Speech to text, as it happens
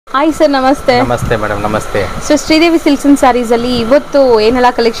Hi sir, namaste. Namaste madam, namaste. So Devi silks and sarees alli ivattu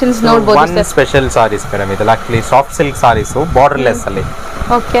enella collections nodabodu sir. One special sarees madam, idella actually soft silk sarees borderless alli.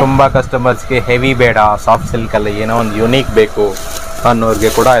 Okay. Tumba customers ge heavy beda soft silk alli ಏನೋ ಒಂದು unique ಬೇಕು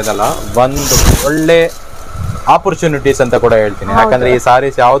ಅನ್ನೋರಿಗೆ ಕೂಡ ಇದಲ್ಲ ಒಂದು ಒಳ್ಳೆ opportunities ಅಂತ ಕೂಡ ಹೇಳ್ತೀನಿ. ಯಾಕಂದ್ರೆ ಈ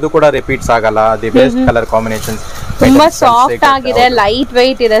ಸಾರೀಸ್ ಯಾವುದು ಕೂಡ ರಿಪೀಟ್ಸ್ ಆಗಲ್ಲ. ದಿ ಬೆಸ್ಟ್ ಕಲರ್ ಕಾಂಬಿನೇಷನ್ಸ್, ತುಂಬಾ ಸಾಫ್ಟ್ ಆಗಿದೆ, ಲೈಟ್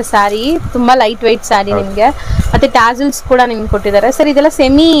weight ಇದೆ ಸಾರಿ, ತುಂಬಾ ಲೈಟ್ weight ಸಾರಿ ನಿಮಗೆ. ಮತ್ತೆ ಟ್ಯಾಸಲ್ಸ್ ಕೂಡ ನಿಮಗೆ ಕೊಟ್ಟಿದ್ದಾರೆ ಸರ್. ಇದೆಲ್ಲ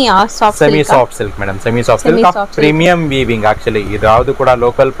semi soft silk madam, semi soft silk premium weaving. Actually ಇದು ಯಾವುದು ಕೂಡ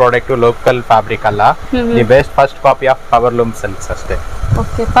ಲೋಕಲ್ ಪ್ರಾಡಕ್ಟ್, ಲೋಕಲ್ ಫ್ಯಾಬ್ರಿಕ್ ಅಲ್ಲ. The best first copy of power loom silks ಅಷ್ಟೇ.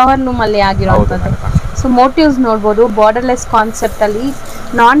 ಓಕೆ, ಪವರ್ ಲೂಮ್ ಅಲ್ಲಿ ಆಗಿರೋದು. ಸೊ ಮೋಟಿವ್ಸ್ ನೋಡಬಹುದು, ಬಾರ್ಡರ್ಲೆಸ್ ಕಾನ್ಸೆಪ್ಟ್ ಅಲ್ಲಿ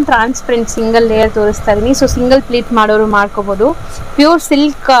ನಾನ್ ಟ್ರಾನ್ಸ್ಪರೆಂಟ್ ಸಿಂಗಲ್ ಲೇಯರ್ ತೋರಿಸ್ತಾ ಇದೀನಿ. ಸೊ ಸಿಂಗಲ್ ಪ್ಲೀಟ್ ಮಾಡೋರು ಮಾಡ್ಕೋಬಹುದು. ಪ್ಯೂರ್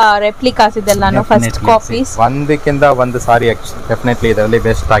ಸಿಲ್ಕ್ ರೆಪ್ಲಿಕಾಸ್ ಇದೆಲ್ಲ ಫಸ್ಟ್ ಕಾಪೀಸ್. ಒಂದಕ್ಕಿಂತ ಒಂದು ಸಾರಿ ಡೆಫಿನೆಟ್ಲಿ ಇದರಲ್ಲಿ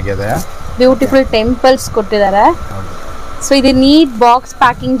ಬೆಸ್ಟ್ ಆಗಿದೆ. ಬ್ಯೂಟಿಫುಲ್ ಟೆಂಪಲ್ಸ್ ಕೊಟ್ಟಿದ್ದಾರೆ. ಸೊ ಇದು ನೀಟ್ ಬಾಕ್ಸ್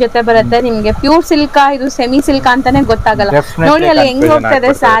ಪ್ಯಾಕಿಂಗ್ ಜೊತೆ ಬರುತ್ತೆ. ನಿಮಗೆ ಪ್ಯೂರ್ ಸಿಲ್ಕ್ ಇದು ಸೆಮಿ ಸಿಲ್ಕ್ ಅಂತಾನೆ ಗೊತ್ತಾಗಲ್ಲ. ನೋಡಿ ಅಲ್ಲಿ ಹೆಂಗ್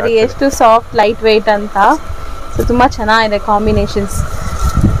ಹೋಗ್ತದೆ ಸಾರಿ, ಎಷ್ಟು ಸಾಫ್ಟ್ ಲೈಟ್ weight ಅಂತ. ಸೊ ತುಂಬಾ ಚೆನ್ನಾಗಿದೆ ಕಾಂಬಿನೇಷನ್ಸ್.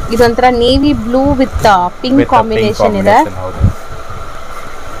 ಇದೊಂಥರ navy blue with pink combination ಇದೆ.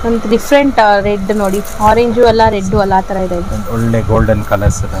 ಒಂದು ಡಿಫ್ರೆಂಟ್ ರೆಡ್ ನೋಡಿ, ಆರೆಂಜು ಅಲ್ಲ ರೆಡ್ ಅಲ್ಲ, ಆ ತರ ಇದೆ. ಒಳ್ಳೆ ಗೋಲ್ಡನ್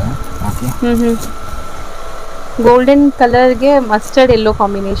ಕಲರ್ಸ್ ಇದೆ. ಗೋಲ್ಡನ್ ಕಲರ್ಗೆ ಮಸ್ಟರ್ಡ್ ಎಲ್ಲೋ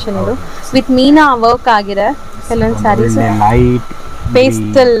ಕಾಂಬಿನೇಷನ್ ಇದು ವಿತ್ ಮೀನಾ ವರ್ಕ್ ಆಗಿದೆ. ಕೆಲವೊಂದು ಸ್ಯಾರೀಸ್ ಲೈಟ್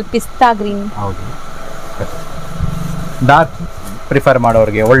ಪೇಸ್ಟಲ್ ಪಿಸ್ತಾ ಗ್ರೀನ್. ಹೌದು, ಡಾರ್ಕ್ ಪ್ರಿಫರ್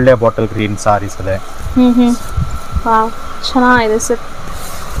ಮಾಡೋರಿಗೆ ಒಳ್ಳೆ ಬಾಟಲ್ ಗ್ರೀನ್ ಸಾರೀಸ್ ಇದೆ. ವಾವ್, ಚೆನ್ನಾಗಿದೆ ಸರ್.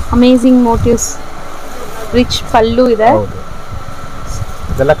 ಅಮೇಜಿಂಗ್ ಮೋಟಿವ್ಸ್, ರಿಚ್ ಪಲ್ಲು ಇದೆ.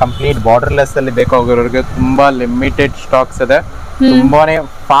 ಇದೆಲ್ಲ ಕಂಪ್ಲೀಟ್ ಬಾರ್ಡರ್ಲೆಸ್ ಅಲ್ಲಿ ಬೇಕಾಗಿರೋರಿಗೆ ತುಂಬಾ ಲಿಮಿಟೆಡ್ ಸ್ಟಾಕ್ಸ್ ಇದೆ. ತುಂಬಾನೇ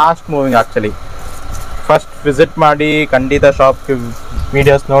fast moving. Actually first visit ಮಾಡಿ ಖಂಡಿತ ಶಾಪ್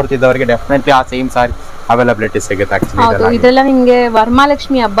ವಿಡಿಯೋಸ್ ನೋಡ್ತಿದ್ದವರಿಗೆ ಡೆಫಿನೆಟ್ಲಿ ಆ ಸೇಮ್ ಸಾರಿ ಅವೈಲಬಿಲಿಟಿ ಸಿಗುತ್ತೆ. ಆಕ್ಚುಲಿ ಇದೆಲ್ಲ ನಿಮಗೆ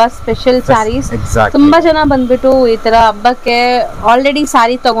ವರಮಹಾಲಕ್ಷ್ಮಿ ಹಬ್ಬ ಸ್ಪೆಷಲ್ ಸಾರೀಸ್. ತುಂಬಾ ಜನ ಬಂದ್ಬಿಟ್ಟು ಈ ತರ ಹಬ್ಬಕ್ಕೆ ಆಲ್ರೆಡಿ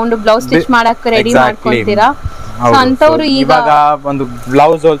ಸಾರಿ ತಗೊಂಡು ಬ್ಲೌಸ್ ಸ್ಟಿಚ್ ಮಾಡಕ್ಕೆ ರೆಡಿ ಮಾಡ್ಕೊಳ್ತೀರಾ. ಅಂತವ್ರು ಇವಾಗ ಒಂದು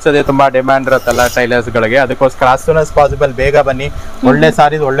ಬ್ಲೌಸ್ ಹೊಲ್ಸೋದೇ ತುಂಬಾ ಡಿಮ್ಯಾಂಡ್ ಇರುತ್ತಲ್ಲ ಟೈಲರ್ಸ್ ಗಳಿಗೆ. ಅದಕ್ಕೋಸ್ಕರ ಆಸ್ ಸೂನ್ ಆಸ್ ಪಾಸಿಬಲ್ ಬೇಗ ಬನ್ನಿ, ಒಳ್ಳೆ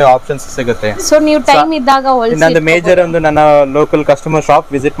ಸಾರೀಸ್ ಒಳ್ಳೆ ಆಪ್ಷನ್ಸ್ ಸಿಗುತ್ತೆ. ಸೊ ನೀವು ಟೈಮ್ ಇದ್ದಾಗ ಇನ್ನೊಂದು ಮೇಜರ್ ಒಂದು ನನ್ನ ಲೋಕಲ್ ಕಸ್ಟಮರ್ ಶಾಪ್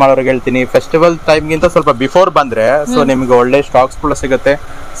ವಿಸಿಟ್ ಮಾಡೋರಿಗೆ ಹೇಳ್ತೀನಿ, ಫೆಸ್ಟಿವಲ್ ಟೈಮ್ ಗಿಂತ ಸ್ವಲ್ಪ ಬಿಫೋರ್ ಬಂದ್ರೆ ಸೊ ನಿಮ್ಗೆ ಒಳ್ಳೆ ಸ್ಟಾಕ್ಸ್ ಕೂಡ ಸಿಗುತ್ತೆ,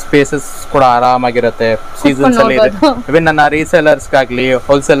 ಸ್ಪೇಸಸ್ ಕೂಡ ಆರಾಮಾಗಿರುತ್ತೆ. ಸೀಸನ್ಸ್ ಅಲ್ಲಿ ಇವನ್ ನನ್ನ ರೀಸೇಲರ್ಸ್ ಗಾಗ್ಲಿ,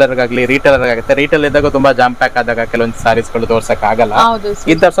 ಹೋಲ್ಸೇಲರ್ ಗಾಗ್ಲಿ, ರಿಟೇಲರ್ ಆಗುತ್ತೆ. ರಿಟೇಲ್ ಇದ್ದಾಗ ತುಂಬಾ ಜಾಮ್ ಪ್ಯಾಕ್ ಆದಾಗ ಕೆಲವೊಂದು ಸಾರೀಸ್ ಗಳು ತೋರ್ಸಕ್ ಆಗಲ್ಲ.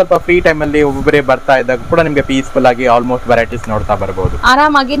 ಇಂತ ಸ್ವಲ್ಪ ಫ್ರೀ ಟೈಮ್ ಅಲ್ಲಿ ಒಬ್ಬರೇ ಬರ್ತಾ ಇದ್ದಾಗ ಕೂಡ ನಿಮ್ಗೆ ಪೀಸ್ಫುಲ್ ಆಗಿ ಆಲ್ಮೋಸ್ಟ್ ವೆರೈಟೀಸ್ ನೋಡ್ತಾ ಬರ್ಬೋದು,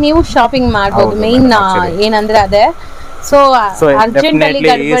 ಆರಾಮಾಗಿ ನೀವು ಶಾಪಿಂಗ್ ಮಾಡಬಹುದು. ಮೇನ್ ಏನಂದ್ರೆ ಅದೇ. ಸೊ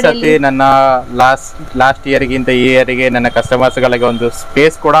ಈ ಸತಿ ನನ್ನ ಲಾಸ್ಟ್ ಇಯರ್ ಗಿಂತ ಈ ಇಯರ್ ಗೆ ನನ್ನ ಕಸ್ಟಮರ್ಸ್ ಗಳಿಗೆ ಒಂದು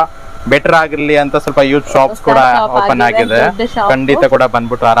ಸ್ಪೇಸ್ ಕೂಡ ಬೆಟರ್ ಆಗಿರ್ಲಿ ಅಂತ ಸ್ವಲ್ಪ ಯೂತ್ ಶಾಪ್ಸ್ ಕೂಡ ಓಪನ್ ಆಗಿದೆ. ಖಂಡಿತ ಕೂಡ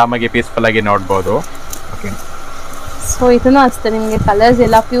ಬಂದ್ಬಿಟ್ಟು ಆರಾಮಾಗಿ ಪೀಸ್ಫುಲ್ ಆಗಿ ನೋಡಬಹುದು. ಸೊ ಇದನ್ನು ಅಷ್ಟೇ, ನಿಮಗೆ ಕಲರ್ಸ್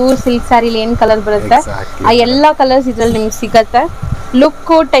ಎಲ್ಲ ಪ್ಯೂರ್ ಸಿಲ್ಕ್ ಸ್ಯಾರಿಲಿ ಏನ್ ಕಲರ್ ಬರುತ್ತೆ ಆ ಎಲ್ಲಾ ಕಲರ್ಸ್ ಇದ್ರಲ್ಲಿ ನಿಮ್ಗೆ ಸಿಗತ್ತೆ.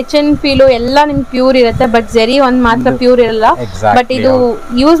 ಲುಕ್, ಟಚ್ ಅಂಡ್ ಫೀಲು ಎಲ್ಲ ನಿಮ್ಗೆ ಪ್ಯೂರ್ ಇರುತ್ತೆ. ಬಟ್ ಜೆರಿ ಒಂದ್ ಮಾತ್ರ ಪ್ಯೂರ್ ಇರಲ್ಲ. ಬಟ್ ಇದು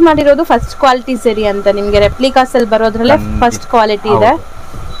ಯೂಸ್ ಮಾಡಿರೋದು ಫಸ್ಟ್ ಕ್ವಾಲಿಟಿ ಜೆರಿ ಅಂತ. ನಿಮ್ಗೆ ರೆಪ್ಲಿಕಾಸ್ ಅಲ್ಲಿ ಬರೋದ್ರಲ್ಲೇ ಫಸ್ಟ್ ಕ್ವಾಲಿಟಿ ಇದೆ.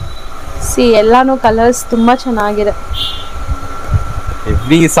 ಸಿ ಎಲ್ಲಾನು ಕಲರ್ಸ್ ತುಂಬಾ ಚೆನ್ನಾಗಿದೆ.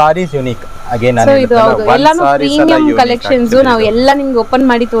 Every sorry is unique. Again so ಇದು ಎಲ್ಲಾನು ಪ್ರೀಮಿಯಂ ಕಲೆಕ್ಷನ್ಸ್. ನಾವು ಎಲ್ಲ ನಿಮ್ಗೆ ಓಪನ್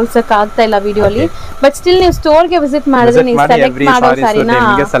ಮಾಡಿ ತೋರ್ಸಕ್ ಆಗ್ತಾ ಇಲ್ಲ ವಿಡಿಯೋ ಅಲ್ಲಿ. ಬಟ್ ಸ್ಟಿಲ್ ನೀವು ಸ್ಟೋರ್ ಗೆ ವಿಸಿಟ್ ಮಾಡಿದ್ರೆ ನೀವು ಸೆಲೆಕ್ಟ್ ಮಾಡೋ ಸಾರಿನ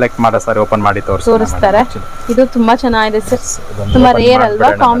ಸೆಲೆಕ್ಟ್ ಮಾಡೋ ಸಾರಿ ಓಪನ್ ಮಾಡಿ ತೋರಿಸ್ತಾರೆ. ಇದು ತುಂಬಾ ಚೆನ್ನಾಗಿದೆ ಸರ್, ತುಂಬಾ ರೇರ್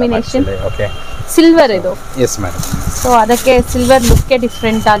ಅಲ್ವಾ ಕಾಂಬಿನೇಷನ್. ಸಿಲ್ವರ್ ಇದು. S madam. ಸೊ ಅದಕ್ಕೆ ಸಿಲ್ವರ್ ಲುಕ್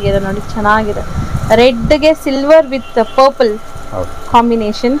ಡಿಫ್ರೆಂಟ್ ಆಗಿದೆ ನೋಡಿ, ಚೆನ್ನಾಗಿದೆ. ರೆಡ್ ಗೆ ಸಿಲ್ವರ್ ವಿತ್ ಪರ್ಪಲ್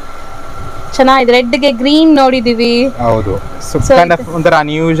ಕಾಂಬಿನೇಷನ್ ಚೆನ್ನಾಗಿದೆ. ರೆಡ್ ಗೆ ಗ್ರೀನ್ ನೋಡಿದೀವಿ. ಹೌದು, ಒಂಥರ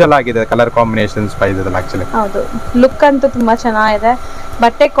ಅನ್ಯೂಶುವಲ್ ಆಗಿದೆ ಕಲರ್ ಕಾಂಬಿನೇಷನ್ಸ್ ಆಕ್ಚುಲಿ. ಹೌದು, ಲುಕ್ ಅಂತೂ ತುಂಬಾ ಚೆನ್ನಾಗಿದೆ.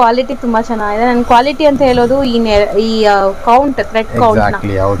 ಬಟ್ಟೆ ಕ್ವಾಲಿಟಿ ತುಂಬಾ ಚೆನ್ನಾಗಿದೆ. ನನ್ನ ಕ್ವಾಲಿಟಿ ಅಂತ ಹೇಳೋದು ಈ ಕೌಂಟ್, ಥ್ರೆಡ್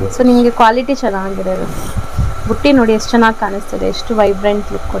ಕೌಂಟ್. ಸೊ ನಿಮಗೆ ಕ್ವಾಲಿಟಿ ಚೆನ್ನಾಗಿದೆ. ಬುಟ್ಟಿ ನೋಡಿ ಎಷ್ಟು ಚೆನ್ನಾಗಿ ಕಾಣಿಸ್ತದೆ, ಎಷ್ಟು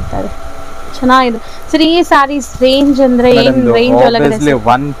ವೈಬ್ರೆಂಟ್ ಲುಕ್ ಕೊಡ್ತಾರೆ, ಚೆನ್ನಾಗಿದೆ. ಸರಿ, ಈ ಸಾರೀಸ್ ರೇಂಜ್ ಅಂದ್ರೆ ಏನ್ ರೇಂಜ್ ಒಳಗಡೆ?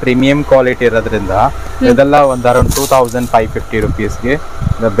 ಒನ್ ಪ್ರೀಮಿಯಂ ಕ್ವಾಲಿಟಿ ಇರೋದ್ರಿಂದ ಇದೆಲ್ಲ ಒಂದು around 2550 rupees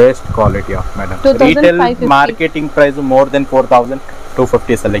the best quality of madam. Retail marketing price more than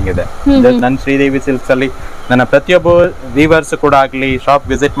 4250 selling ಇದೆ. ನನ್ನ ಶ್ರೀದೇವಿ ಸಿಲ್ಕ್ಸ್ ಅಲ್ಲಿ ನನ್ನ ಪ್ರತಿಯೊಬ್ಬ ವ್ಯೂವರ್ಸ್ ಕೂಡ ಆಗ್ಲಿ, ಶಾಪ್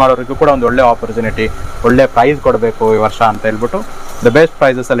ವಿಸಿಟ್ ಮಾಡೋರಿಗೂ ಕೂಡ ಒಂದು ಒಳ್ಳೆ ಆಪರ್ಚುನಿಟಿ, ಒಳ್ಳೆ ಪ್ರೈಸ್ ಕೊಡಬೇಕು ಈ ವರ್ಷ ಅಂತ ಹೇಳ್ಬಿಟ್ಟು ದ ಬೆಸ್ಟ್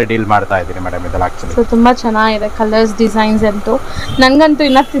ಪ್ರೈಸಸ್ ಅಲ್ಲಿ ಡೀಲ್ ಮಾಡ್ತಾ ಇದ್ದೀನಿ ಮೇಡಮ್ ಇದೆಲ್ಲ ಆಕ್ಚುಲಿ. ಸೊ ತುಂಬಾ ಚೆನ್ನಾಗಿದೆ ಕಲರ್ಸ್, ಡಿಸೈನ್ಸ್ ಅಂತೂ ನನಗಂತೂ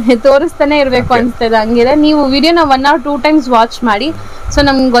ಇನ್ನ ತೋರಿಸ್ತಾನೆ ಇರಬೇಕು ಅನ್ಸ್ತದೆ, ಹಂಗಿದೆ. ನೀವು ವಿಡಿಯೋನ 1 or 2 times ವಾಚ್ ಮಾಡಿ. ಸೊ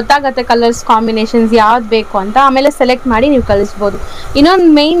ನಮ್ಗೆ ಗೊತ್ತಾಗತ್ತೆ ಕಲರ್ಸ್ ಕಾಂಬಿನೇಷನ್ಸ್ ಯಾವ್ದು ಬೇಕು ಅಂತ. ಆಮೇಲೆ ಸೆಲೆಕ್ಟ್ ಮಾಡಿ ನೀವು ಕಳಿಸ್ಬೋದು. ಇನ್ನೊಂದು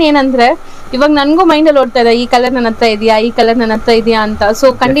ಮೈನ್ ಏನಂದ್ರೆ, ಇವಾಗ ನನಗೂ ಮೈಂಡಲ್ಲಿ ಓಡ್ತಾ ಇದೆ ಈ ಕಲರ್ ನನ್ನ ಹತ್ರ ಇದೆಯಾ, ಈ ಕಲರ್ ನನ್ನ ಹತ್ರ ಇದೆಯಾ ಅಂತ. ಸೊ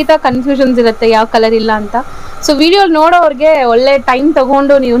ಖಂಡಿತ ಕನ್ಫ್ಯೂಷನ್ಸ್ ಇರುತ್ತೆ ಯಾವ ಕಲರ್ ಇಲ್ಲ ಅಂತ. ಸೊ ವಿಡಿಯೋ ನೋಡೋರ್ಗೆ ಒಳ್ಳೆ ಟೈಮ್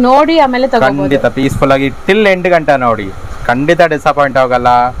ತಗೊಂಡು ನೀವು ನೋಡಿ ಆಮೇಲೆ ತಗೊಂಡು ಖಂಡಿತ ಪೀಸ್ಫುಲ್ ಆಗಿ ಟಿಲ್ ಎಂಡ್ ಗಂಟೆ ನೋಡಿ. ಖಂಡಿತ ಡಿಸಪಾಯಿಂಟ್ ಆಗಲ್ಲ.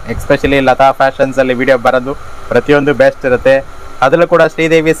 ಎಸ್ಪೆಷಲಿ ಲತಾ ಫ್ಯಾಷನ್ಸ್ ಅಲ್ಲಿ ವಿಡಿಯೋ ಬರೋದು ಪ್ರತಿಯೊಂದು ಬೆಸ್ಟ್ ಇರುತ್ತೆ. ಅದ್ರಲ್ಲೂ ಕೂಡ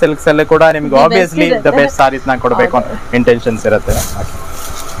ಶ್ರೀದೇವಿ ಸಿಲ್ಕ್ಸ್ ಅಲ್ಲಿ ಕೂಡ ನಿಮ್ಗೆ ಆಬ್ವಿಯಸ್ಲಿ ದ ಬೆಸ್ಟ್ ಸಾರೀಸ್ ನ ಕೊಡಬೇಕು ಅಂತ ಇಂಟೆನ್ಷನ್ಸ್ ಇರುತ್ತೆ.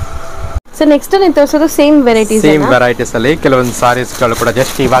 ಸೊ ನೆಕ್ಸ್ಟ್ ನೀವು ತೋರಿಸೋದು ಸೇಮ್ ವೆರೈಟೀಸ್ ಅಲ್ಲಿ ಕೆಲವೊಂದು ಸಾರೀಸ್ ಗಳು ಕೂಡ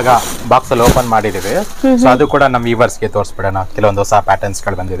ಜಸ್ಟ್ ಇವಾಗ ಬಾಕ್ಸ್ ಅಲ್ಲಿ ಓಪನ್ ಮಾಡಿದೀವಿ. ಸೊ ಅದು ಕೂಡ ನಮ್ಮ ವ್ಯೂವರ್ಸ್ ಗೆ ತೋರಿಸ್ಬಿಡೋಣ. ಕೆಲವೊಂದು ಹೊಸ ಪ್ಯಾಟರ್ನ್ಸ್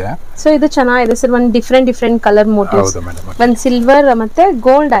ಗಳು ಬಂದಿದೆ. ಸೊ ಇದು ಚೆನ್ನಾಗಿದೆ ಸರ್, ಒಂದು ಡಿಫ್ರೆಂಟ್ ಕಲರ್ ಮೋಟಿವ್ಸ್, ಒಂದು ಸಿಲ್ವರ್ ಮತ್ತೆ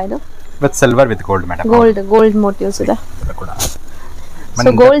ಗೋಲ್ಡ್ ಇದು with silver with gold madam. Gold motives ಇದೆ.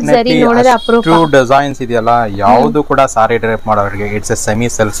 ಸೊ ಗೋಲ್ಡ್ ಜರಿ ನೋಡಿದ್ರೆ ಅಪರೂಪ. ಟ್ರೂ ಡಿಸೈನ್ಸ್ ಇದೆಯಲ್ಲ, ಯಾವುದು ಕೂಡ ಸಾರಿ ಡ್ರೇಪ್ ಮಾಡೋರಿಗೆ ಇಟ್ಸ್ ಎ ಸೆಮಿ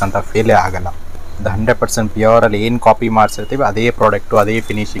ಸಿಲ್ಕ್ಸ್ ಅಂತ ಫೀಲೇ ಆಗಲ್ಲ. 100% ಪ್ಯೂರ್ ಅಲ್ಲಿ ಏನ್ ಕಾಪಿ ಮಾಡ್ಸಿರ್ತೀವಿ ಅದೇ ಪ್ರಾಡಕ್ಟ್ ಅದೇ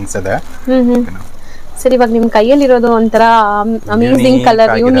ಫಿನಿಶಿಂಗ್ಸ್ ಇದೆ. ಸರ್ ಇವಾಗ ನಿಮ್ ಕೈಯಲ್ಲಿ ಇರೋದು ಒಂಥರ amazing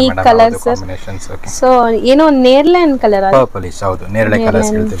colour, unique colour sir. So ಏನೋ ನೇರ್ಲೆನ್ ಕಲರ್, ಪರ್ಪಲಿಶ್, ಹೌದು ನೇರಳೆ ಕಲರ್ಸ್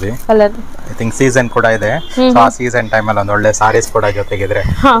ಹೇಳ್ತೀವಿ. ಕಲರ್ ಐ ಥಿಂಕ್ ಸೀಸನ್ ಕೂಡ ಇದೆ. ಸೊ ಆ ಸೀಸನ್ ಟೈಮ್ ಅಲ್ಲಿ ಒಂದು ಒಳ್ಳೆ ಸಾರೀಸ್ ಕೂಡ ಜೊತೆಗಿದ್ರೆ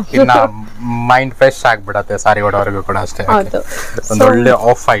ಇನ್ನ ಮೈಂಡ್ ಫ್ರೆಶ್ ಆಗ್ಬಿಡತ್ತೆ ಸಾರಿ ಓಡೋವರೆಗೂ ಕೂಡ ಅಷ್ಟೇ. ಒಂದು ಒಳ್ಳೆ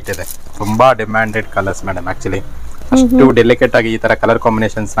ಆಫ್ ವೈಟ್ ಇದೆ, ತುಂಬಾ ಡಿಮ್ಯಾಂಡೆಡ್ ಕಲರ್ಸ್ ಮೇಡಮ್. ಆಕ್ಚುಲಿ ಅಷ್ಟು ಡೆಲಿಕೇಟ್ ಆಗಿ ಈ ತರ ಕಲರ್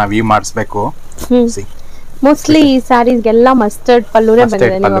ಕಾಂಬಿನೇಷನ್ಸ್ ನಾವು ಯೂಸ್ ಮಾಡಿಸಬೇಕು. ಮೋಸ್ಟ್ಲಿ ಈ ಸ್ಯಾರೀಸ್ಗೆಲ್ಲ ಮಸ್ಟರ್ಡ್ ಪಲ್ಲುನೇ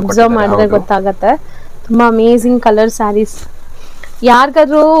ಬಂದಿದೆ, ನೀವು ಅಬ್ಸರ್ವ್ ಮಾಡಿದ್ರೆ ಗೊತ್ತಾಗತ್ತೆ. ತುಂಬಾ ಅಮೇಜಿಂಗ್ ಕಲರ್ ಸ್ಯಾರೀಸ್.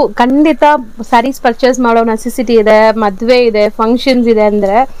 ಯಾರಿಗಾದ್ರೂ ಖಂಡಿತ ಸ್ಯಾರೀಸ್ ಪರ್ಚೇಸ್ ಮಾಡೋ ನೆಸೆಸಿಟಿ ಇದೆ, ಮದ್ವೆ ಇದೆ, ಫಂಕ್ಷನ್ಸ್ ಇದೆ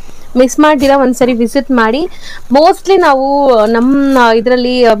ಅಂದ್ರೆ ಮಿಸ್ ಮಾಡಿರ ಒಂದ್ಸರಿ ವಿಸಿಟ್ ಮಾಡಿ. ಮೋಸ್ಟ್ಲಿ ನಾವು ನಮ್ಮ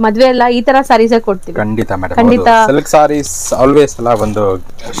ಇದರಲ್ಲಿ ಮದ್ವೆ ಎಲ್ಲ ಈ ತರ ಸಾರೀಸ್ ಕೊಡ್ತೀವಿ. ಖಂಡಿತ ಮೇಡಮ್, ಸಿಲ್ಕ್ ಸಾರೀಸ್ ಆಲ್ವೇಸ್ ಅಲ್ಲ ಒಂದು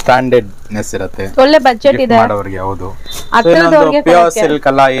ಸ್ಟ್ಯಾಂಡರ್ಡ್ನೆಸ್ ಇರುತ್ತೆ, ಒಳ್ಳೆ ಬಜೆಟ್ ಇದೆ ಮಾಡೋರಿಗೆ. ಹೌದು, ಪ್ಯೂರ್ ಸಿಲ್ಕ್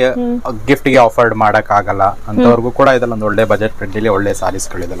ಅಲ್ಲ ಗಿಫ್ಟ್ ಗೆ ಆಫರ್ಡ್ ಮಾಡಕ್ ಆಗಲ್ಲ ಅಂತವ್ರಿಗೂ ಕೂಡ ಇದೆಲ್ಲ ಒಂದು ಒಳ್ಳೆ ಬಜೆಟ್ ಫ್ರೆಂಡ್ಲಿ ಒಳ್ಳೆ ಸಾರೀಸ್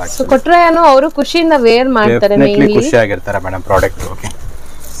ಗಳಿದೆಲ್ಲ ಕೊಟ್ರೆ ಅವರು ಖುಷಿಯಿಂದ ವೇರ್ ಮಾಡ್ತಾರೆ, ಖುಷಿಯಾಗಿರ್ತಾರೆ ಮೇಡಮ್ ಪ್ರಾಡಕ್ಟ್. ಓಕೆ,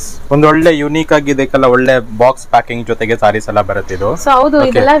 ಒಂದು ಒಳ್ಳೆ ಯೂನಿಕ್ ಆಗಿ ಇದಕ್ಕೆಲ್ಲ ಒಳ್ಳೆ ಬಾಕ್ಸ್ ಪ್ಯಾಕಿಂಗ್ ಜೊತೆಗೆ ಸಾರೀಸ್ ಎಲ್ಲ ಬರುತ್ತೆ ಇದು. ಸೊ ಹೌದು,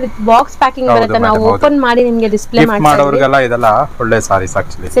 ಇದೆಲ್ಲ ವಿತ್ ಬಾಕ್ಸ್ ಪ್ಯಾಕಿಂಗ್ ಬರುತ್ತೆ. ನಾವು ಓಪನ್ ಮಾಡಿ ನಿಮಗೆ ಡಿಸ್ಪ್ಲೇ ಮಾಡ್ತೀವಿ. ಮಾಡೋರ್ಗೆಲ್ಲ ಇದೆಲ್ಲ ಒಳ್ಳೆ ಸಾರೀಸ್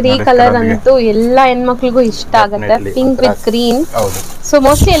ಆಕ್ಚುಲಿ. ಸರ್ ಈ ಕಲರ್ ಅಂತೂ ಎಲ್ಲಾ ಹೆಣ್ಮಕ್ಳಿಗೂ ಇಷ್ಟ ಆಗುತ್ತೆ, pink with green. So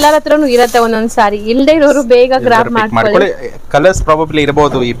mostly ಎಲ್ಲರ ಹತ್ರನೂ ಇರುತ್ತೆ ಒಂದೊಂದ್ ಸಾರಿ, ಇಲ್ಲದೆ ಇರೋರು ಬೇಗ ಗ್ರಾಬ್ ಮಾಡ್ಕೊಳ್ಳಿ. ಕಲರ್ಸ್ ಪ್ರಾಬಬ್ಲಿ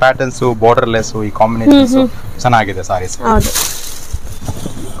ಇರಬಹುದು, ಈ ಪ್ಯಾಟರ್ನ್ಸ್, ಬಾರ್ಡರ್ಲೆಸ್, ಈ ಕಾಂಬಿನೇಷನ್ಸ್ ಚೆನ್ನಾಗಿದೆ ಸಾರೀಸ್. ಹೌದು,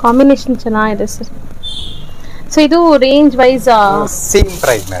 ಕಾಂಬಿನೇಷನ್ ಚೆನ್ನಾಗಿದೆ ಸರ್. ಸೊ ಇದು range wise same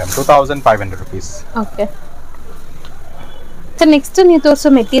price madam, 2500 rupees. Okay sir, next ನೀವು ತೋರಿಸೋ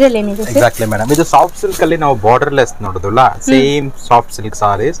ಮೆಟೀರಿಯಲ್ ಏನಿದೆ ಸರ್? ಎಕ್ಸಾಕ್ಟ್ಲಿ ಮೇಡಮ್, ಇದು ಸಾಫ್ಟ್ ಸಿಲ್ಕ್ ಅಲ್ಲಿ ನಾವು borderless ನೋಡೋದಲ್ಲ, same soft silk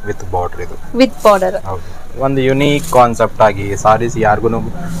saris with border. ಇದು ವಿತ್ ಬಾರ್ಡರ್ ಒಂದು ಯುನೀಕ್ ಕಾನ್ಸೆಪ್ಟ್ ಆಗಿ ಸಾರೀಸ್ ಯಾರಿಗೂ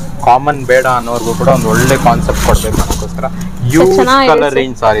ಕಾಮನ್ ಬೇಡ ಅನ್ನೋರ್ಗೂ ಕೂಡ ಒಂದು ಒಳ್ಳೆ ಕಾನ್ಸೆಪ್ಟ್ ಕೊಡ್ಬೇಕು ಅನ್ನೋಕ್ಕೋಸ್ಕರ ಯೂಸ್ ಕಲರ್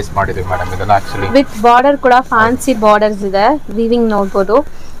ರೇಂಜ್ ಸಾರೀಸ್ ಮಾಡಿದ್ವಿ ಮೇಡಮ್. ಇದೆಲ್ಲ ಆಕ್ಚುಲಿ ವಿತ್ ಬಾರ್ಡರ್ ಕೂಡ ಫ್ಯಾನ್ಸಿ ಬಾರ್ಡರ್ಸ್ ಇದೆ, ವೀವಿಂಗ್ ನೋಡಬಹುದು.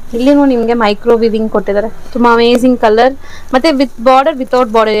 ಇಲ್ಲಿನೂ ನಿಮಗೆ ಮೈಕ್ರೋ ವಿವಿಂಗ್ ಕೊಟ್ಟಿದ್ದಾರೆ, ತುಂಬಾ ಅಮೇಜಿಂಗ್ ಕಲರ್. ಮತ್ತೆ ವಿತ್ ಬಾರ್ಡರ್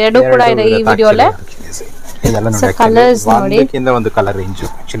ವಿತೌಟ್ ಬಾರ್ಡರ್ ಎರಡೂ ಕೂಡ ಇದೆ ಈ ವಿಡಿಯೋಲೆ. ಕಲರ್ಸ್ ನೋಡಿ, ಒಂದು colour range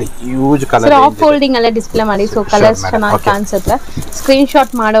actually huge colour of folding ಅಲ್ಲೇ ಡಿಸ್ಪ್ಲೇ ಮಾಡಿ. ಸೊ ಕಲರ್ಸ್ ಚೆನ್ನಾಗಿ ಕಾಣಿಸುತ್ತೆ, ಸ್ಕ್ರೀನ್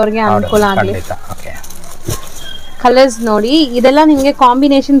ಶಾಟ್ ಮಾಡೋರಿಗೆ ಅನುಕೂಲ ಆಗಲಿ. ಕಲರ್ಸ್ ನೋಡಿ, ಇದೆಲ್ಲ ನಿಮಗೆ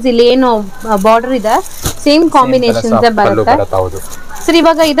ಕಾಂಬಿನೇಷನ್ಸ್ ಇಲ್ಲಿ ಏನು ಬಾರ್ಡರ್ ಇದೆ ಸೇಮ್ ಕಾಂಬಿನೇಷನ್ಸ್ ಬರುತ್ತೆ. ಸರ್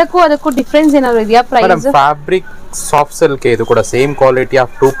ಇವಾಗ ಇದಕ್ಕೂ ಅದಕ್ಕೂ ಡಿಫರೆನ್ಸ್ ಏನಾದ್ರು ಇದೆಯಾ? ಪ್ರೈಸ್ ಫ್ಯಾಬ್ರಿಕ್ ಸಾಫ್ಟ್ ಸಿಲ್ಕ್ ಇದು ಕೂಡ same quality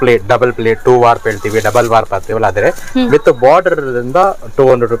of 2 plate, double plate, 2 warp ಹೇಳ್ತೀವಿ, ಡಬಲ್ ವಾರ್ಪ್ ಆಗ್ತೀವಲ್ಲ, ಆದ್ರೆ ವಿತ್ ಬಾರ್ಡರ್ ಇಂದ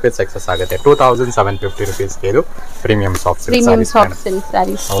 200 rupees ಎಕ್ಸೆಸ್ ಆಗುತ್ತೆ. 2750 rupees ಇದು ಪ್ರೀಮಿಯಂ ಸಾಫ್ಟ್ ಸಿಲ್ಕ್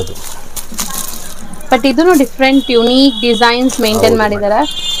ಸ್ಯಾರೀಸ್. ಹೌದು, ಬಟ್ ಇದನ್ನು ಡಿಫ್ರೆಂಟ್ ಯುನೀಕ್ ಡಿಸೈನ್ಸ್ ಮೇಂಟೈನ್ ಮಾಡಿದ್ದಾರೆ.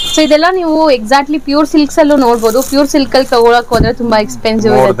 ಸೊ ಇದೆಲ್ಲ ನೀವು ಎಕ್ಸಾಕ್ಟ್ಲಿ ಪ್ಯೂರ್ ಸಿಲ್ಕ್ಸ್ ಅಲ್ಲೂ ನೋಡಬಹುದು. ಪ್ಯೂರ್ ಸಿಲ್ಕ್ ಅಲ್ಲಿ ತಗೊಳಕ್ ಹೋದ್ರೆ ತುಂಬಾ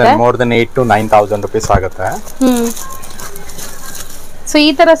ಎಕ್ಸ್ಪೆನ್ಸಿವ್ ಇರುತ್ತೆ, ಮೋರ್ ದನ್ 8,000 to 9,000 rupees ಆಗುತ್ತೆ. ಸೊ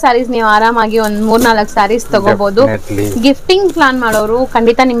ಈ ತರ ಸ್ಯಾರೀಸ್ ನೀವು ಆರಾಮಾಗಿ ಒಂದ್ 3-4 ಸ್ಯಾರೀಸ್ ತಗೋಬಹುದು. ಗಿಫ್ಟಿಂಗ್ ಪ್ಲಾನ್ ಮಾಡೋರು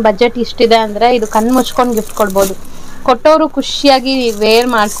ಖಂಡಿತ ನಿಮ್ ಬಜೆಟ್ ಇಷ್ಟಿದೆ ಅಂದ್ರೆ ಇದು ಕಣ್ ಮುಚ್ಕೊಂಡ್ ಗಿಫ್ಟ್ ಕೊಡ್ಬೋದು. ಕೊಟ್ಟವರು ಖುಷಿಯಾಗಿ ವೇರ್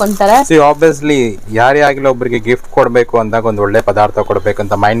ಮಾಡ್ಕೊಂತಾರೆ. ಆಬ್ವಿಯಸ್ಲಿ ಯಾರೇ ಆಗಿಲ್ಲ ಒಬ್ಬರಿಗೆ ಗಿಫ್ಟ್ ಕೊಡ್ಬೇಕು ಅಂದಾಗ ಒಂದು ಒಳ್ಳೆ ಪದಾರ್ಥ ಕೊಡ್ಬೇಕು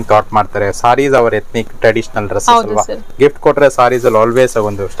ಅಂತ ಮೈಂಡ್ ಥಾಟ್ ಮಾಡ್ತಾರೆ. Saris hour ethnic traditional dress ಅಲ್ವಾ, ಗಿಫ್ಟ್ ಕೊಟ್ರೆ ಸಾರೀಸ್ ಅಲ್ಲಿ ಆಲ್ವೇಸ್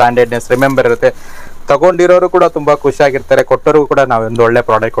ಒಂದು ಸ್ಟ್ಯಾಂಡರ್ಡ್ನೆಸ್ ರಿಮೆಂಬರ್ ಇರುತ್ತೆ. ತಗೊಂಡಿರೋರು ಕೂಡ ತುಂಬಾ ಖುಷಿಯಾಗಿರ್ತಾರೆ, ಕೊಟ್ಟರು ಕೂಡ ನಾವು ಒಂದು ಒಳ್ಳೆ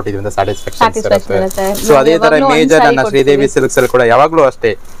ಪ್ರಾಡಕ್ಟ್ ಕೊಟ್ಟಿದ್ವಿ ಅಂತ ಸ್ಯಾಟಿಸ್ಫ್ಯಾಕ್ಷನ್ ಇರುತ್ತೆ. ಸೊ ಅದೇ ತರ ಮೇಜರ್ ನನ್ನ ಶ್ರೀದೇವಿ ಸಿಲ್ಕ್ಸ್ ಅಲ್ಲಿ ಕೂಡ ಯಾವಾಗ್ಲೂ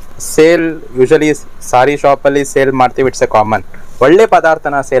ಅಷ್ಟೇ ಸೇಲ್, ಯೂಶಲಿ ಸಾರಿ ಶಾಪ್ ಅಲ್ಲಿ ಸೇಲ್ ಮಾಡ್ತೀವಿ, ಇಟ್ಸ್ ಎ ಕಾಮನ್. ಒಳ್ಳೆ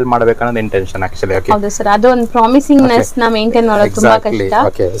ಪದಾರ್ಥನ ಸೇಲ್ ಮಾಡಬೇಕನ್ನೋದು ಇಂಟೆನ್ಷನ್ ಆಕ್ಚುಲಿ. ಓಕೆ, ಹೌದು ಸರ್, ಅದು ಒಂದು ಪ್ರಾಮಿಸಿಂಗ್ನೆಸ್ ನ ಮೇಂಟೈನ್ ಮಾಡೋದು ತುಂಬಾ ಕಷ್ಟ.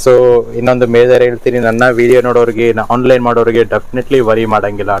 ಓಕೆ, ಸೊ ಇನ್ನೊಂದು ಮೇಜರ್ ಹೇಳ್ತೀನಿ, ನನ್ನ ವಿಡಿಯೋ ನೋಡೋರಿಗೆ, ಆನ್ಲೈನ್ ಮಾಡೋರಿಗೆ ಡೆಫಿನೆಟ್ಲಿ ವರಿ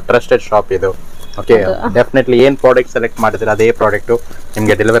ಮಾಡಂಗಿಲ್ಲ, ಟ್ರಸ್ಟೆಡ್ ಶಾಪ್ ಇದು. ಓಕೆ, ಡೆಫಿನೆಟ್ಲಿ ಏನ್ ಪ್ರಾಡಕ್ಟ್ ಸೆಲೆಕ್ಟ್ ಮಾಡಿದ್ರೆ ಅದೇ ಪ್ರಾಡಕ್ಟ್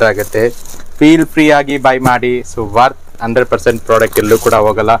ನಿಮ್ಗೆ ಡೆಲಿವರಿ ಆಗುತ್ತೆ. ಫೀಲ್ ಫ್ರೀ ಆಗಿ ಬೈ ಮಾಡಿ. ಸೊ ವರ್ತ್ 100% ಪ್ರಾಡಕ್ಟ್ ಎಲ್ಲೂ ಕೂಡ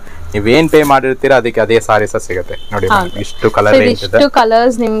ಹೋಗಲ್ಲ. ನೀವೇನ್ ಪೇ ಮಾಡಿರ್ತೀರಾ ಅದಕ್ಕೆ ಅದೇ ಸಾರೀಸ್ ಸಿಗುತ್ತೆ. ನೋಡಿ ಇಷ್ಟು ಕಲರ್ ರೇಂಜ್ ಇದೆ, ಇಷ್ಟು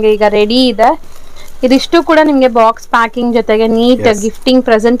ಕಲರ್ಸ್ ನಿಮ್ಗೆ ಈಗ ರೆಡಿ ಇದೆ. ಇದಿಷ್ಟು ಕೂಡ ನಿಮ್ಗೆ ಬಾಕ್ಸ್ ಪ್ಯಾಕಿಂಗ್ ಜೊತೆಗೆ ನೀಟ್ ಗಿಫ್ಟಿಂಗ್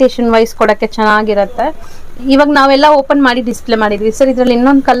ಪ್ರೆಸೆಂಟೇಷನ್ ವೈಸ್ ಕೊಡಕ್ಕೆ ಚೆನ್ನಾಗಿರುತ್ತೆ. ಇವಾಗ ನಾವೆಲ್ಲ ಓಪನ್ ಮಾಡಿ ಡಿಸ್ಪ್ಲೇ ಮಾಡಿದ್ವಿ ಸರ್. ಇದ್ರಲ್ಲಿ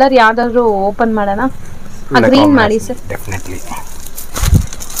ಇನ್ನೊಂದು ಕಲರ್ ಯಾವ್ದಾದ್ರು ಓಪನ್ ಮಾಡೋಣ? ಗ್ರೀನ್ ಮಾಡಿ ಸರ್, ಡೆಫಿನೆಟ್ಲಿ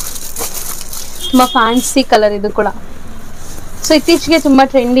ತುಂಬಾ ಫ್ಯಾನ್ಸಿ ಕಲರ್ ಇದು ಕೂಡ. ಸೊ ಇತ್ತೀಚೆಗೆ ತುಂಬಾ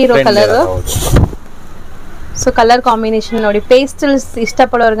ಟ್ರೆಂಡಿ ಇರೋ ಕಲರ್. ಸೊ ಕಲರ್ ಕಾಂಬಿನೇಷನ್ ನೋಡಿ, ಪೇಸ್ಟಲ್ಸ್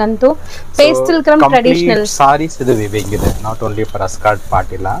ಇಷ್ಟಪಡೋರ್ಗಂತೂ ಪೇಸ್ಟಲ್ ಕ್ರಮ್ ಟ್ರೆಡಿಷನಲ್ ಸಾರೀಸ್ ಇದು ವೀವಿಂಗ್ ಇದೆ, not only for skirt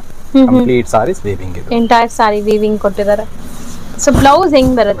part ಇಲ್ಲ, ಕಂಪ್ಲೀಟ್ ಸಾರೀಸ್ ವೀವಿಂಗ್ ಇದೆ, ಎಂಟೈರ್ ಸಾರಿ ವೀವಿಂಗ್ ಕೊಟ್ಟಿದ್ದಾರೆ. ಸೊ ಬ್ಲೌಸ್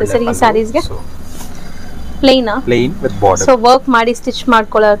ಹೆಂಗ್ ಬರುತ್ತೆ ಸರ್ ಈ ಸಾರೀಸ್ಗೆ? Plane with border. So work ಮಾಡಿ ಸ್ಟಿಚ್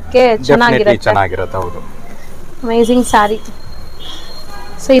ಮಾಡ್ಕೊಳ್ಳೋಕೆ ಚೆನ್ನಾಗಿರುತ್ತೆ. ಹೌದು, ಅಮೇಜಿಂಗ್ ಸಾರಿ.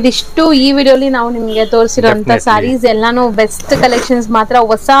 ಸೊ ಇದಿಷ್ಟು ಈ ವಿಡಿಯೋಲಿ ನಾವು ನಿಮಗೆ ತೋರಿಸಿರುವಂತ ಸಾರೀಸ್ ಎಲ್ಲಾನು ಬೆಸ್ಟ್ ಕಲೆಕ್ಷನ್ಸ್ ಮಾತ್ರ,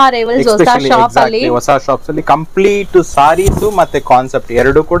 ಹೊಸ ಅರೈವಲ್ಸ್, ಹೊಸ ಶಾಪ್ಸ್ ಅಲ್ಲಿ ಕಂಪ್ಲೀಟ್ ಸಾರೀಸ್ ಮತ್ತೆ ಕಾನ್ಸೆಪ್ಟ್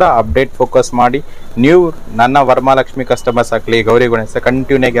ಎರಡು ಕೂಡ ಅಪ್ಡೇಟ್ ಫೋಕಸ್ ಮಾಡಿ ನೀವು ನನ್ನ ವರಮಹಾಲಕ್ಷ್ಮಿ ಕಸ್ಟಮರ್ಸ್ ಆಗ್ಲಿ, ಗೌರಿ ಗಣೇಶ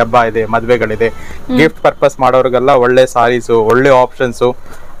ಕಂಟಿನ್ಯೂ ಹಬ್ಬ ಇದೆ, ಮದ್ವೆಗಳಿದೆ, ಗಿಫ್ಟ್ ಪರ್ಪಸ್ ಮಾಡೋರಿಗೆಲ್ಲ ಒಳ್ಳೆ ಸಾರೀಸ್, ಒಳ್ಳೆ ಆಪ್ಷನ್ಸ್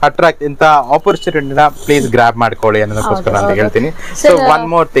ಅಟ್ರಾಕ್ಟ್ ಇಂತ ಆಪರ್ಚುನಿಟಿನ ಪ್ಲೀಸ್ ಗ್ರಾಬ್ ಮಾಡ್ಕೊಳ್ಳಿ ಅನ್ನೋದಕ್ಕೋಸ್ಕರ ಅಂತ ಹೇಳ್ತೀನಿ. So one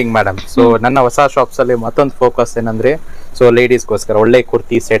more thing madam, so ನನ್ನ ಹೊಸ ಶಾಪ್ಸ್ ಅಲ್ಲಿ ಮತ್ತೊಂದು ಫೋಕಸ್ ಏನಂದ್ರೆ, ಸೊ ಲೇಡೀಸ್ಗೋಸ್ಕರ ಒಳ್ಳೆ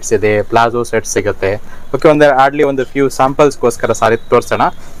ಕುರ್ತಿ ಸೆಟ್ಸ್ ಇದೆ, ಪ್ಲಾಜೋ ಸೆಟ್ಸ್ ಸಿಗುತ್ತೆ. ಓಕೆ, ಆಡ್ಲಿ ಒಂದು ಫ್ಯೂ ಸ್ಯಾಂಪಲ್ಸ್ಗೋಸ್ಕರ ಸಾರಿ ತೋರಿಸೋಣ.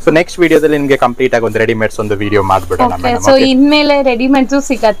 ಸೊ ನೆಕ್ಸ್ಟ್ ವಿಡಿಯೋದಲ್ಲಿ ನಿಮಗೆ ಕಂಪ್ಲೀಟ್ ಆಗಿ ಒಂದು ರೆಡಿಮೇಡ್ಸ್ ಒಂದು ವಿಡಿಯೋ ಮಾಡ್ಬಿಡೋಣ. ಸೊ ಇನ್ಮೇಲೆ ರೆಡಿಮೇಡ್ಸ್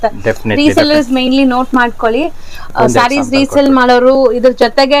ಸಿಗತ್ತೆ, ರೀಸೆಲ್ಲರ್ಸ್ ಮೇನ್ಲಿ ನೋಟ್ ಮಾಡ್ಕೊಳ್ಳಿ. ಸಾರೀಸ್ ರೀಸೆಲ್ ಮಾಡೋರು ಇದ್ರ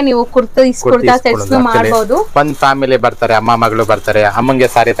ಜೊತೆಗೆ ನೀವು ಕುರ್ತಾ ಸೆಟ್ಸ್ ಮಾಡಬಹುದು. ಒಂದ್ ಫ್ಯಾಮಿಲಿ ಬರ್ತಾರೆ, ಅಮ್ಮ ಮಗಳು ಬರ್ತಾರೆ, ಅಮ್ಮಂಗೆ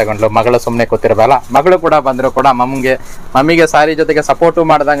ಸಾರಿ ತಗೊಂಡ್ಲು, ಮಗಳು ಸುಮ್ನೆ ಕೂತಿರಬಲ್ಲ, ಮಗಳು ಕೂಡ ಬಂದ್ರು ಕೂಡ ಮಮ್ಮಿಗೆ ಸಾರಿ ಜೊತೆಗೆ ಸಪೋರ್ಟ್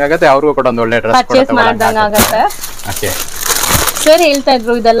ಮಾಡ್ದಂಗ ಆಗತ್ತೆ, ಅವ್ರಿಗೂ ಕೂಡ ಒಂದು ಒಳ್ಳೆ ಡ್ರೆಸ್ ಮಾಡ್ದಂಗ ಆಗತ್ತೆ. ಓಕೆ ಸರ್ ಹೇಳ್ತಾ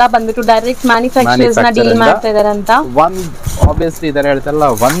ಇದ್ರು ಇದೆಲ್ಲ ಬಂದ್ಬಿಟ್ಟು ಡೈರೆಕ್ಟ್ ಮ್ಯಾನುಫ್ಯಾಕ್ಚರರ್ಸ್ ನ ಡೀಲ್ ಮಾಡ್ತಾ ಇದಾರೆ ಅಂತ. ಆಬ್ವಿಯಸ್ಲಿ ಇದರ ಹೇಳ್ತಾರಲ್ಲ,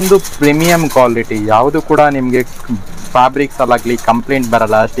 ಒಂದು ಪ್ರೀಮಿಯಂ ಕ್ವಾಲಿಟಿ, ಯಾವುದು ಕೂಡ ನಿಮ್ಗೆ ಫ್ಯಾಬ್ರಿಕ್ಸ್ ಅಲ್ಲಾಗ್ಲಿ ಕಂಪ್ಲೇಂಟ್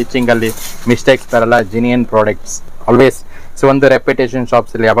ಬರಲ್ಲ, ಸ್ಟಿಚಿಂಗ್ ಅಲ್ಲಿ ಮಿಸ್ಟೇಕ್ಸ್ ಬರಲ್ಲ, ಜಿನಿಯನ್ ಪ್ರಾಡಕ್ಟ್ಸ್ ಆಲ್ವೇಸ್. ಸೊ ಒಂದು ರೆಪ್ಯುಟೇಷನ್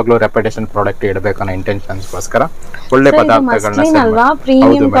ಶಾಪ್ಸ್ ಅಲ್ಲಿ ಯಾವಾಗಲೂ ರೆಪ್ಯುಟೇಷನ್ ಪ್ರಾಡಕ್ಟ್ ಇಡಬೇಕು ಅನ್ನೋ ಇಂಟೆನ್ಷನ್ಸ್ಗೋಸ್ಕರ ಒಳ್ಳೆ ಪದಾರ್ಥಗಳನ್ನ,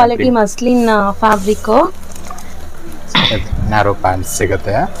 premium quality muslin fabric. Narrow pants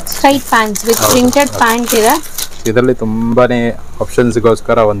ಸಿಗುತ್ತೆ, straight pants with printed pant ಇದೆ. ಇದರಲ್ಲಿ ತುಂಬಾನೇ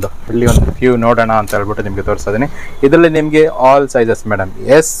ಆಪ್ಷನ್ಸ್ಗೋಸ್ಕರ ಒಂದು ಫ್ಯೂ ನೋಡೋಣ ಅಂತ ಹೇಳ್ಬಿಟ್ಟು ನಿಮ್ಗೆ ತೋರಿಸ್ತೀನಿ. ಇದರಲ್ಲಿ ನಿಮ್ಗೆ all sizes madam,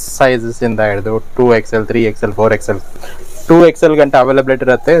 S sizes ಇಂದ ಹಿಡಿದು 2XL 3XL 4XL 2XL ಗಂಟೆ ಅವೈಲಬಿಲಿಟಿ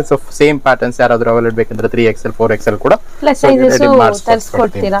ಇರುತ್ತೆ. ಸೊ ಸೇಮ್ ಪ್ಯಾಟರ್ನ್ಸ್ ಯಾರಾದ್ರೂ ಅವೈಲಬಿಲಿಟಿ ಬೇಕಂದ್ರೆ 3XL 4XL ಕೂಡ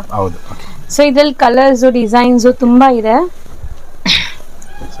ತರಿಸ್ಕೊಡ್ತೀರಾ. ಹೌದು. ಸೊ ಇದ್ರಲ್ಲಿ ಕಲರ್ಸ್ ಡಿಸೈನ್ಸ್ ತುಂಬಾ ಇದೆ,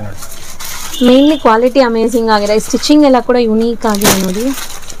 ಮೇನ್ಲಿ ಕ್ವಾಲಿಟಿ ಅಮೇಜಿಂಗ್ ಆಗಿದೆ, ಸ್ಟಿಚಿಂಗ್ ಎಲ್ಲ ಕೂಡ ಯುನೀಕ್ ಆಗಿದೆ ನೋಡಿ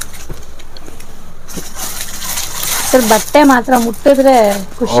ಸರ್. ಬಟ್ಟೆ ಮಾತ್ರ ಮುಟ್ಟಿದ್ರೆ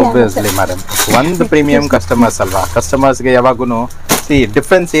ಖುಷಿ ಆಬ್ವಿಯಸ್ಲಿ ಮೇಡಮ್, ಒಂದು ಪ್ರೀಮಿಯಂ ಕಸ್ಟಮರ್ಸ್ ಅಲ್ವಾ, ಕಸ್ಟಮರ್ಸ್ಗೆ ಯಾವಾಗೂ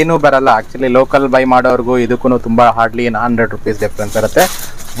ಡಿಫ್ರೆನ್ಸ್ ಏನೂ ಬರಲ್ಲ. ಆಕ್ಚುಲಿ ಲೋಕಲ್ ಬೈ ಮಾಡೋರ್ಗೂ ಇದಕ್ಕೂ ತುಂಬಾ ಹಾರ್ಡ್ಲಿ 100 ರೂಪೀಸ್ ಡಿಫ್ರೆನ್ಸ್ ಇರುತ್ತೆ.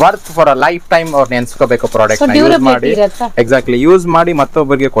 Worth for a life time ಅವ್ರು ನೆನ್ಸ್ಕೋಬೇಕು ಪ್ರಾಡಕ್ಟ್ ಯೂಸ್ ಮಾಡಿ, ಎಕ್ಸಾಕ್ಟ್ಲಿ ಯೂಸ್ ಮಾಡಿ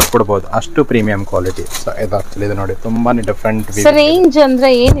ಮತ್ತೊಬ್ಬರಿಗೆ ಕೊಟ್ಬಿಡ್ಬೋದು, ಅಷ್ಟು ಪ್ರೀಮಿಯಂ ಕ್ವಾಲಿಟಿ. ಸೊ ಇದು ಆಕ್ಚುಲಿ ಇದು ನೋಡಿ ತುಂಬಾನೇ ಡಿಫ್ರೆಂಟ್ ರೇಂಜ್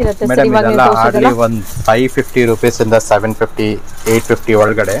ಅಂದ್ರೆ ಏನಿರುತ್ತೆ ಮೇಡಮ್, ಇದೆಲ್ಲ ಹಾರ್ಡ್ಲಿ ಒಂದು 550 ರೂಪೀಸ್ ಇಂದ 750 850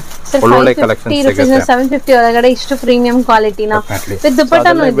 ಒಳಗಡೆ ಒಳ್ಳೊಳ್ಳೆ ಕಲೆಕ್ಷನ್ ಸಿಗುತ್ತೆ. 750 ಒಳಗಡೆ ಇಷ್ಟು ಪ್ರೀಮಿಯಂ ಕ್ವಾಲಿಟಿನ ವಿತ್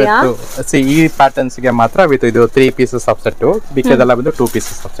ದುಪಟ್ಟಾನು ಇದೆಯಾ? ಈ ಪ್ಯಾಟರ್ನ್ಸ್ ಗೆ ಮಾತ್ರ ವಿತ್ ಇದು 3 pieces of set, because 2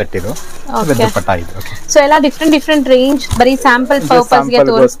 pieces of set ಇದು ದುಪಟ್ಟಾ ಇದೆ. ಸೊ ಎಲ್ಲ ಡಿಫರೆಂಟ್ ರೇಂಜ್, ಬರೀ ಸ್ಯಾಂಪಲ್ ಪರ್ಪಸ್ ಗೆ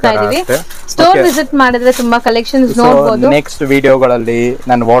ತೋರಿಸ್ತಾ ಇದೀವಿ. ಸ್ಟೋರ್ ವಿಸಿಟ್ ಮಾಡಿದ್ರೆ ತುಂಬಾ ಕಲೆಕ್ಷನ್ಸ್ ನೋಡಬಹುದು. ನೆಕ್ಸ್ಟ್ ವಿಡಿಯೋಗಳಲ್ಲಿ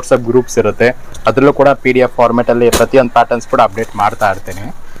ನನ್ನ ವಾಟ್ಸ್ಆಪ್ ಗ್ರೂಪ್ಸ್ ಇರುತ್ತೆ, ಅದರಲ್ಲೂ ಕೂಡ PDF ಫಾರ್ಮ್ಯಾಟ್ ಅಲ್ಲಿ ಪ್ರತಿಯೊಂದು ಪ್ಯಾಟರ್ನ್ಸ್ ಕೂಡ ಅಪ್ಡೇಟ್ ಮಾಡ್ತಾ ಇರ್ತೀನಿ.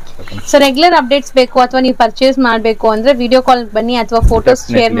 ಸೊ ರೆಗ್ಯುಲರ್ ಅಪ್ಡೇಟ್ಸ್ ಬೇಕು ಅಥವಾ ನೀವು ಪರ್ಚೇಸ್ ಮಾಡಬೇಕು ಅಂದ್ರೆ ವಿಡಿಯೋ ಕಾಲ್ ಬನ್ನಿ ಅಥವಾ ಫೋಟೋಸ್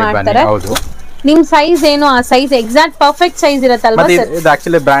ಶೇರ್ ಮಾಡ್ತಾರೆ. ನಿಮ್ ಸೈಜ್ ಏನು, ಆ ಸೈಜ್ ಎಕ್ಸಾಕ್ಟ್ ಪರ್ಫೆಕ್ಟ್ ಸೈಜ್ ಇರುತ್ತಲ್ವಾ ಸರ್? ಇದು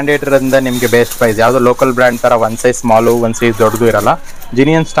ಆಕ್ಚುಲಿ ಬ್ರಾಂಡೆಡ್ ಇರೋದ್ರಿಂದ ನಿಮಗೆ ಬೆಸ್ಟ್ ಪ್ರೈಸ್. ಯಾವ್ದು ಲೋಕಲ್ ಬ್ರಾಂಡ್ ತರ ಒಂದ್ ಸೈಜ್ ಸ್ಮಾಲು ಒಂದ್ ಸೈಜ್ ದೊಡ್ಡದು ಇರಲ್ಲ,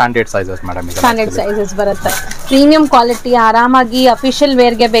 ಜಿನಿಯನ್ standard sizes madam. Standard sizes ಬರುತ್ತೆ, ಪ್ರೀಮಿಯಂ ಕ್ವಾಲಿಟಿ, ಆರಾಮಾಗಿ ಅಫಿಷಿಯಲ್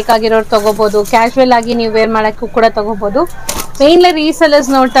ವೇರ್ ಗೆ ಬೇಕಾಗಿರೋರು ತಗೋಬಹುದು, ಕ್ಯಾಶುವಲ್ ಆಗಿ ನೀವು ವೇರ್ ಮಾಡಕ್ಕೂ ಕೂಡ ತಗೋಬಹುದು. ಮೇನ್ಲಿ ರೀಸೆಲ್ಲರ್ಸ್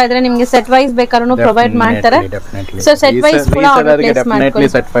ನೋಡ್ತಾ ಇದ್ರೆ ನಿಮಗೆ ಸೆಟ್ ವೈಸ್ ಬೇಕಾದ್ರೂ ಪ್ರೊವೈಡ್ ಮಾಡ್ತಾರೆ. ಸೊ ಸೆಟ್ ವೈಸ್ ಕೂಡ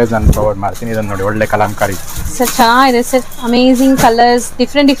ಸೆಟ್ ವೈಸ್ ನಾನು ಪ್ರೊವೈಡ್ ಮಾಡ್ತೀನಿ. ಇದನ್ನ ನೋಡಿ ಒಳ್ಳೆ ಕಲಂಕಾರಿ ಸರ್, ಚೆನ್ನಾಗಿದೆ sir, amazing colours,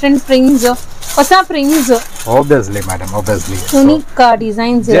 different prints, ಹೊಸ prints. Obviously madam, obviously unique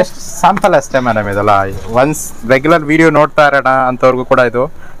designs. Just sample ಅಷ್ಟೇ ಮೇಡಮ್, ಇದೆಲ್ಲ ಒನ್ಸ್ ರೆಗ್ಯುಲರ್ ವಿಡಿಯೋ ನೋಡ್ತಾ ಇರೋಣ ಅಂತವ್ರಿಗೂ ಕೂಡ ಇದು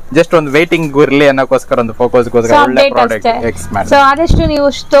ಜಸ್ಟ್ ಒಂದು ವೇಟಿಂಗ್ ಇರಲಿ ಅನ್ನೋಕ್ಕೋಸ್ಕರ, ಒಂದು ಫೋಕಸ್ಗೋಸ್ಕರ ಒಳ್ಳೆ ಪ್ರಾಡಕ್ಟ್ ಎಕ್ಸ್ ಮಾಡಿ. ಸೊ ಆದಷ್ಟು ನೀವು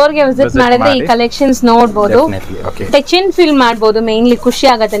ಸ್ಟೋರ್ ಗೆ ವಿಸಿಟ್ ಮಾಡಿದ್ರೆ ಈ ಕಲೆಕ್ಷನ್ಸ್ ನೋಡಬಹುದು, ಟಚ್ ಅಂಡ್ ಫೀಲ್ ಮಾಡಬಹುದು. ಮೇನ್ಲಿ ಖುಷಿ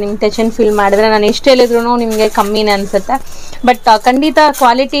ಆಗುತ್ತೆ ನಿಮ್ಗೆ ಟಚ್ ಅಂಡ್ ಫೀಲ್ ಮಾಡಿದ್ರೆ. ನಾನು ಎಷ್ಟು ಹೇಳಿದ್ರು ನಿಮ್ಗೆ ಕಮ್ಮಿನೇ ಅನ್ಸುತ್ತೆ, ಬಟ್ ಖಂಡಿತ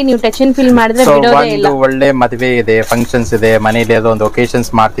ಕ್ವಾಲಿಟಿ ನೀವು ಟಚ್ ಅಂಡ್ ಫೀಲ್ ಮಾಡಿದ್ರೆ ಬಿಡೋದೇ ಇಲ್ಲ. ಒಳ್ಳೆ ಮದುವೆ ಇದೆ, ಫಂಕ್ಷನ್ಸ್ ಇದೆ, ಮನೇಲಿ ಯಾವುದೋ ಒಂದು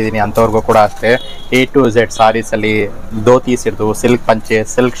ಒಕೇಶನ್ಸ್ ಮಾಡ್ತಿದೀನಿ ಅಂತವ್ರಿಗೂ ಕೂಡ ಅಷ್ಟೇ A to Z ಸಾರೀಸ್ ಅಲ್ಲಿ ಧೋತೀಸ್ ಇರ್ದು, ಸಿಲ್ಕ್ ಪಂಚೆ,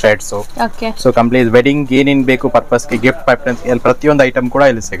 silk shirts, so complete wedding ಏನೇನ್ ಬೇಕು ಪರ್ಪಸ್ ಗೆ ಗಿಫ್ಟ್ ಪ್ಯಾಟರ್ನ್ಸ್ ಇಲ್ಲಿ ಪ್ರತಿಯೊಂದು ಐಟಮ್ ಕೂಡ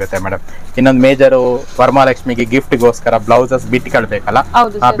ಇಲ್ಲಿ ಸಿಗುತ್ತೆ ಮೇಡಮ್. ಇನ್ನೊಂದು ಮೇಜರ್ ವರಮಹಾಲಕ್ಷ್ಮಿಗೆ ಗಿಫ್ಟ್ ಗೋಸ್ಕರ ಬ್ಲೌಸಸ್ ಬಿಟ್ಗಳು ಬೇಕಲ್ಲ,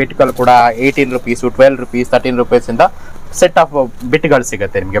 ಆ ಬಿಟ್ಗಳು ಕೂಡ 18 ರೂಪೀಸ್ 12 ರೂಪೀಸ್ 13 ರೂಪೀಸ್ ಇಂದ ಸೆಟ್ ಆಫ್ ಬಿಟ್ಗಳು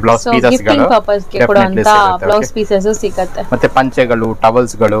ಸಿಗುತ್ತೆ ನಿಮಗೆ. ಬ್ಲೌಸ್ ಪೀಸಸ್ ಮತ್ತೆ ಪಂಚೆಗಳು,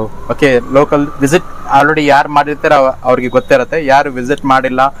 ಟವಲ್ಸ್ ಗಳು. ಓಕೆ, ಲೋಕಲ್ ವಿಸಿಟ್ ಆಲ್ರೆಡಿ ಯಾರು ಮಾಡಿರ್ತಾರ ಅವ್ರಿಗೆ ಗೊತ್ತಿರುತ್ತೆ, ಯಾರು ವಿಸಿಟ್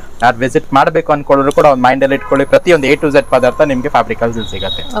ಮಾಡಿಲ್ಲ, ಯಾರು ವಿಸಿಟ್ ಮಾಡಬೇಕು ಅನ್ಕೊಳ್ಳೋರು ಕೂಡ ಒಂದು ಮೈಂಡ್ ಅಲ್ಲಿ ಇಟ್ಕೊಳ್ಳಿ. ಪ್ರತಿಯೊಂದು A to Z ಪದಾರ್ಥ ನಿಮಗೆ ಫ್ಯಾಬ್ರಿಕಲ್ಸ್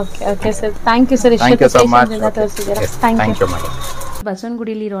ಸಿಗುತ್ತೆ. Okay sir, thank you sir. Thank you so much. Thank you madam.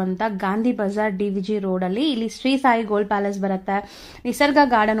 ಬಸವನಗುಡಿಲಿ ಇರುವಂತ ಗಾಂಧಿ ಬಜಾರ್ DVG ರೋಡ್ ಅಲ್ಲಿ ಇಲ್ಲಿ ಶ್ರೀ ಸಾಯಿ ಗೋಲ್ಡ್ ಪ್ಯಾಲೇಸ್ ಬರುತ್ತೆ, ನಿಸರ್ಗ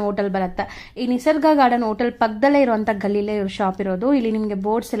ಗಾರ್ಡನ್ ಹೋಟೆಲ್ ಬರುತ್ತೆ. ಈ ನಿಸರ್ಗ ಗಾರ್ಡನ್ ಹೋಟೆಲ್ ಪಕ್ಕದಲ್ಲೇ ಇರುವಂತ ಗಲ್ಲಿಲೇ ಇವ್ರ ಶಾಪ್ ಇರೋದು. ಇಲ್ಲಿ ನಿಮ್ಗೆ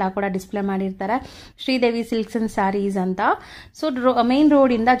ಬೋರ್ಡ್ಸ್ ಎಲ್ಲ ಕೂಡ ಡಿಸ್ಪ್ಲೇ ಮಾಡಿರ್ತಾರೆ, ಶ್ರೀದೇವಿ ಸಿಲ್ಕ್ಸ್ ಅಂಡ್ ಸಾರೀಸ್ ಅಂತ. ಸೊ ಮೇನ್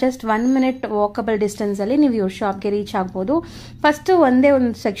ರೋಡ್ ಇಂದ ಜಸ್ಟ್ 1 minute ವಾಕಬಲ್ ಡಿಸ್ಟೆನ್ಸ್ ಅಲ್ಲಿ ನೀವು ಇವ್ರ ಶಾಪ್ಗೆ ರೀಚ್ ಆಗ್ಬೋದು. ಫಸ್ಟ್ ಒಂದೇ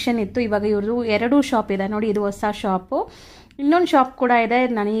ಒಂದು ಸೆಕ್ಷನ್ ಇತ್ತು, ಇವಾಗ ಇವ್ರದ್ದು 2 ಶಾಪ್ ಇದೆ ನೋಡಿ. ಇದು ಹೊಸ ಶಾಪು, ಇನ್ನೊಂದು ಶಾಪ್ ಕೂಡ ಇದೆ.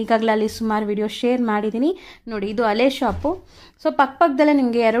 ನಾನು ಈಗಾಗಲೇ ಅಲ್ಲಿ ಸುಮಾರು ವಿಡಿಯೋ ಶೇರ್ ಮಾಡಿದ್ದೀನಿ ನೋಡಿ. ಇದು ಹಳೆ ಶಾಪು. ಸೊ ಪಕ್ಕದಲ್ಲೇ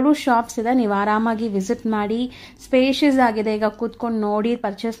ನಿಮಗೆ 2 ಶಾಪ್ಸ್ ಇದೆ, ನೀವು ಆರಾಮಾಗಿ ವಿಸಿಟ್ ಮಾಡಿ. ಸ್ಪೇಷಿಯಸ್ ಆಗಿದೆ, ಈಗ ಕೂತ್ಕೊಂಡು ನೋಡಿ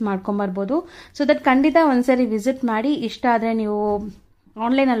ಪರ್ಚೇಸ್ ಮಾಡ್ಕೊಂಬರ್ಬೋದು. ಸೊ ದಟ್ ಖಂಡಿತ ಒಂದ್ಸರಿ ವಿಸಿಟ್ ಮಾಡಿ. ಇಷ್ಟ ಆದರೆ ನೀವು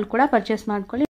ಆನ್ಲೈನಲ್ಲಿ ಕೂಡ ಪರ್ಚೇಸ್ ಮಾಡ್ಕೊಳ್ಳಿ.